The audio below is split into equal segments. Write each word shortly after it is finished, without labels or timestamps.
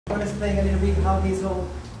I want to explain a little bit how this all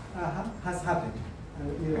has happened.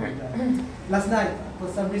 Last night, for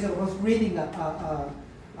some reason, I was reading.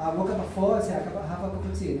 I woke up at 4, I said I have a cup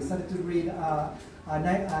of tea, and I started to read a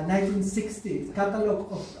 1960s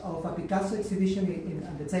catalogue of a Picasso exhibition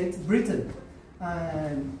in the Tate, Britain,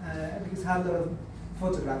 and because it had a lot of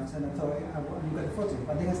photographs, and I thought I would look at the photo.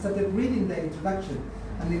 But then I started reading the introduction,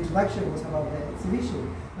 and the introduction was about the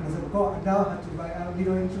exhibition, and I said, God, now I have to write a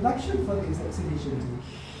little introduction for this exhibition too.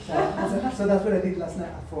 So that's what I did last night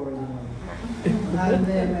at 4 in the morning. And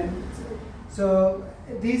then, so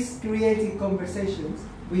these creative conversations,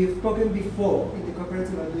 we've spoken before in the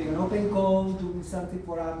cooperative about doing an open call, doing something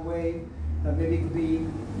for our way that maybe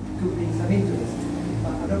could be some interest.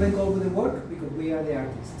 But an open call wouldn't work because we are the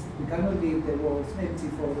artists. We cannot leave the walls empty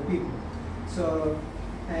for the people. So,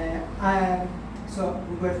 so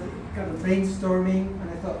we were kind of brainstorming, and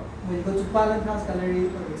I thought, when you go to Pallant House Gallery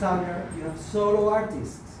or the Towner, you have solo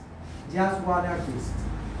artists, just one artist,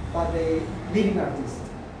 but the living artist.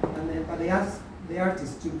 And then, but they ask the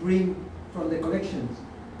artist to bring from the collections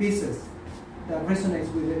pieces that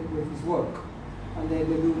resonates with his work, and then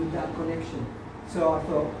they do that connection. So I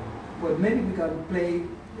thought, well, maybe we can play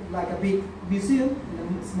like a big museum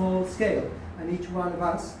in a small scale, and each one of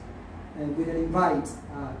us, and we can invite,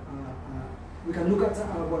 we can look at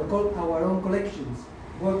what I call our own collections.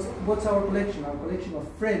 What's our collection? Our collection of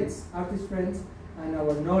friends, artist friends, and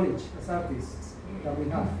our knowledge as artists that we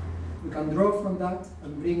have. We can draw from that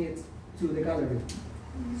and bring it to the gallery.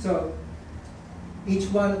 So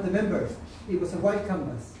each one of the members, it was a white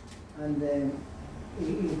canvas, and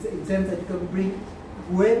in terms that you can bring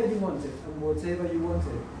whoever you wanted and whatever you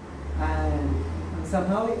wanted. And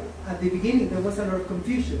somehow at the beginning there was a lot of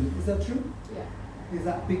confusion. Is that true? Yeah. Is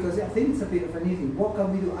that because I think it's a bit of an easy. What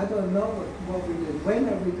can we do? I don't know what we're doing. When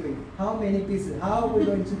are we doing? How many pieces? How are we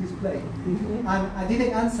going to display? And I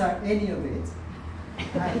didn't answer any of it.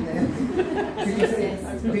 And,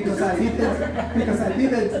 because I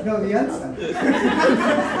didn't know the answer.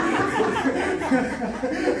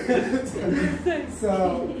 So,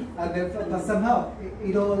 but somehow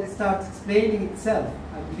it all starts explaining itself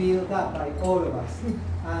and built up by all of us.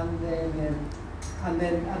 And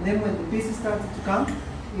then when the pieces started to come,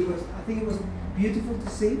 I think it was beautiful to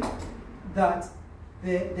see that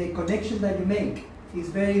the connection that you make is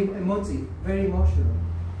very emotive, very emotional.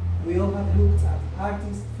 We all have looked at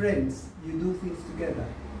artist friends, you do things together.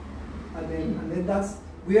 And then that's,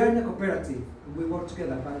 we are in a cooperative, and we work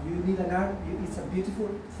together, but you need it's a beautiful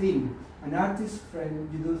thing. An artist friend,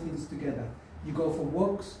 you do things together. You go for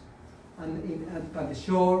walks by the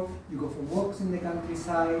shore, you go for walks in the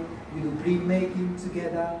countryside, you do printmaking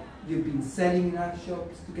together, you've been selling in art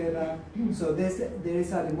shops together. So there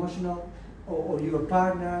is an emotional, or your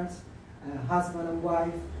partners, husband and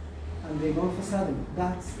wife, and then all of a sudden,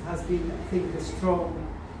 that has been, I think, the strong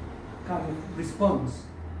kind of response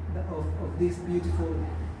of this beautiful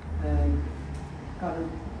kind of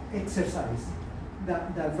exercise.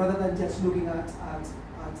 That rather than just looking at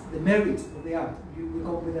the merit of the art, you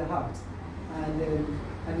go with the heart.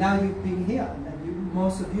 And now you've been here, and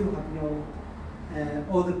most of you have known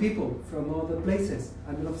all the people from all the places,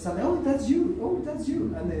 and all of a sudden, oh, that's you, oh, that's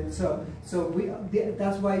you. And then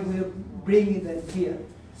that's why we're bringing them here.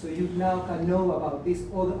 So you now can know about these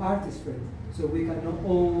other artist friends, so we can not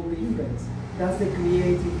all be friends. That's the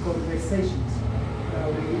creative conversations that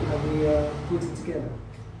we are putting together.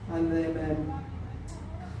 But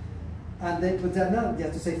now,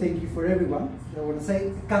 just to say thank you for everyone. I want to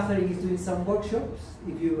say Catherine is doing some workshops,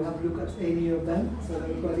 if you have looked at any of them, so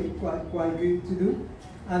that's quite good to do.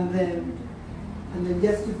 And then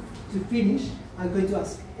just to finish, I'm going to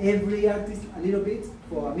ask every artist a little bit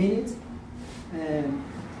for a minute,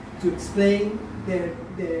 to explain their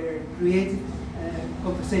creative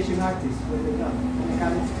conversation artists, what they've done. And I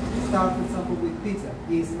can start, for example, with Peter.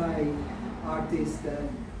 He's my artist,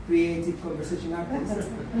 creative conversation artist.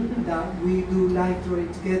 That we do light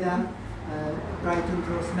drawing together. Brighton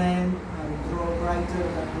draws men, and draw writer,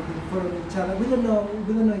 that we've been following each other. We don't know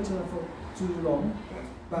each other for too long,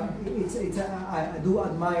 but I do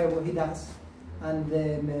admire what he does. And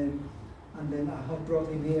then I have brought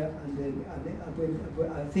him here, and then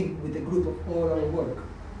I think with the group of all our work,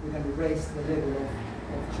 we can raise the level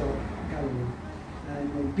of Shop Gallery.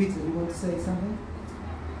 And Peter, you want to say something?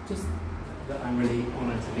 Just that I'm really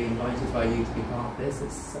honoured to be invited by you to be part of this.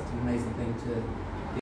 It's such an amazing thing to